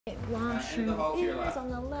Washroom is on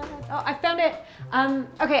the left. Oh, I found it.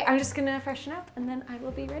 Okay, I'm just gonna freshen up and then I will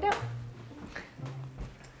be right out.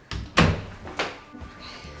 Oh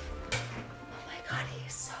my God, he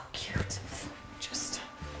is so cute. Just,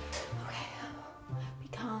 okay, be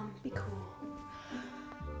calm, be cool.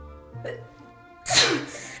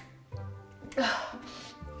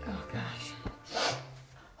 Oh gosh.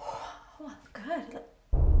 Oh, good.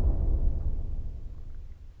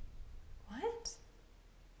 What?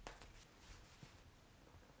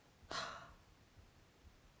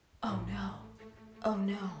 Oh no. Oh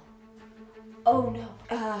no. Oh no.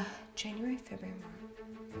 January, February, March.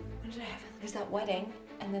 When did I have it? There's that wedding,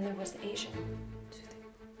 and then there was the Asian. 2, 3,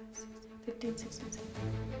 4, 5, 6, 15, 16, 17,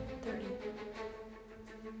 30.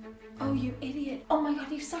 Oh, you idiot. Oh my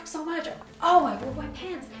God, you suck so much. Oh, I wore wet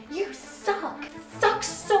pants. You suck. Suck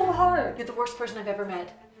so hard. You're the worst person I've ever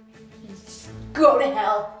met. Just go to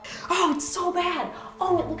hell. Oh, it's so bad.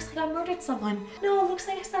 Oh, it looks like I murdered someone. No, it looks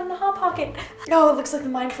like I sat in the Hot Pocket. No, it looks like the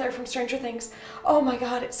Mind Flayer from Stranger Things. Oh my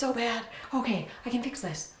God, it's so bad. Okay, I can fix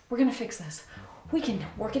this. We're gonna fix this. We can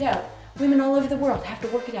work it out. Women all over the world have to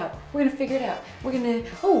work it out. We're gonna figure it out. We're gonna,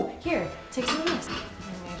 oh, here, take some of this. I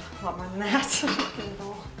need a lot more than that.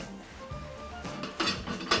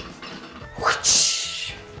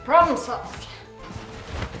 Problem solved.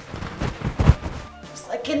 Just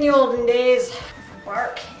like in the olden days,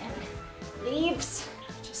 bark and leaves,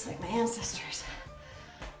 just like my ancestors.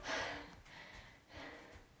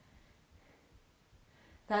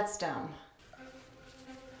 That's dumb.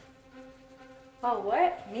 Oh,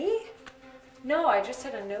 what? Me? No, I just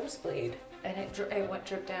had a nosebleed and it went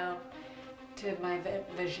drip down to my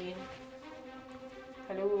vagine.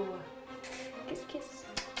 Hello. Kiss, kiss.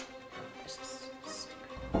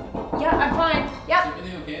 Yeah, I'm fine. Yep.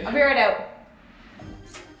 Everything okay? I'll be right out.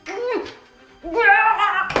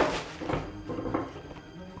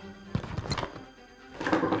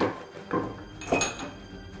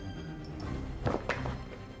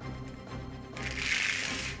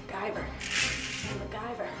 MacGyver.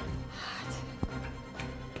 MacGyver. Hot.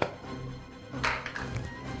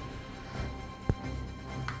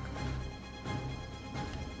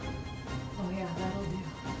 Oh yeah, that'll do.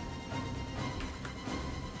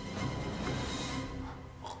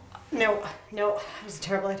 No, it was a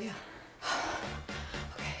terrible idea.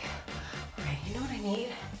 Okay, you know what I need?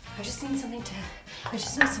 I just need something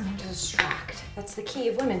to distract. That's the key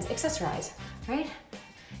of women's accessorize, right?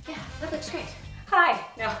 Yeah, that looks great. Hi.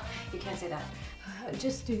 No, you can't say that.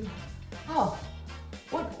 Just do. Oh,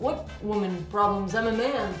 what woman problems? I'm a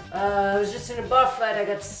man. I was just in a bar fight. I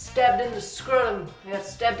got stabbed in the scrotum. I got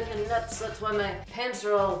stabbed in the nuts. That's why my pants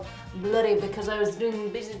are all bloody, because I was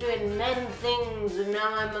busy doing man things, and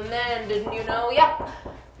now I'm a man, didn't you know? Yeah.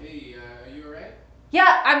 Hey, are you alright?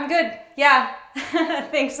 Yeah, I'm good. Yeah.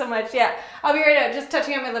 Thanks so much. Yeah. I'll be right out. Just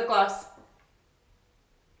touching on my lip gloss.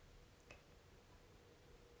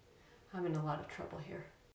 I'm in a lot of trouble here.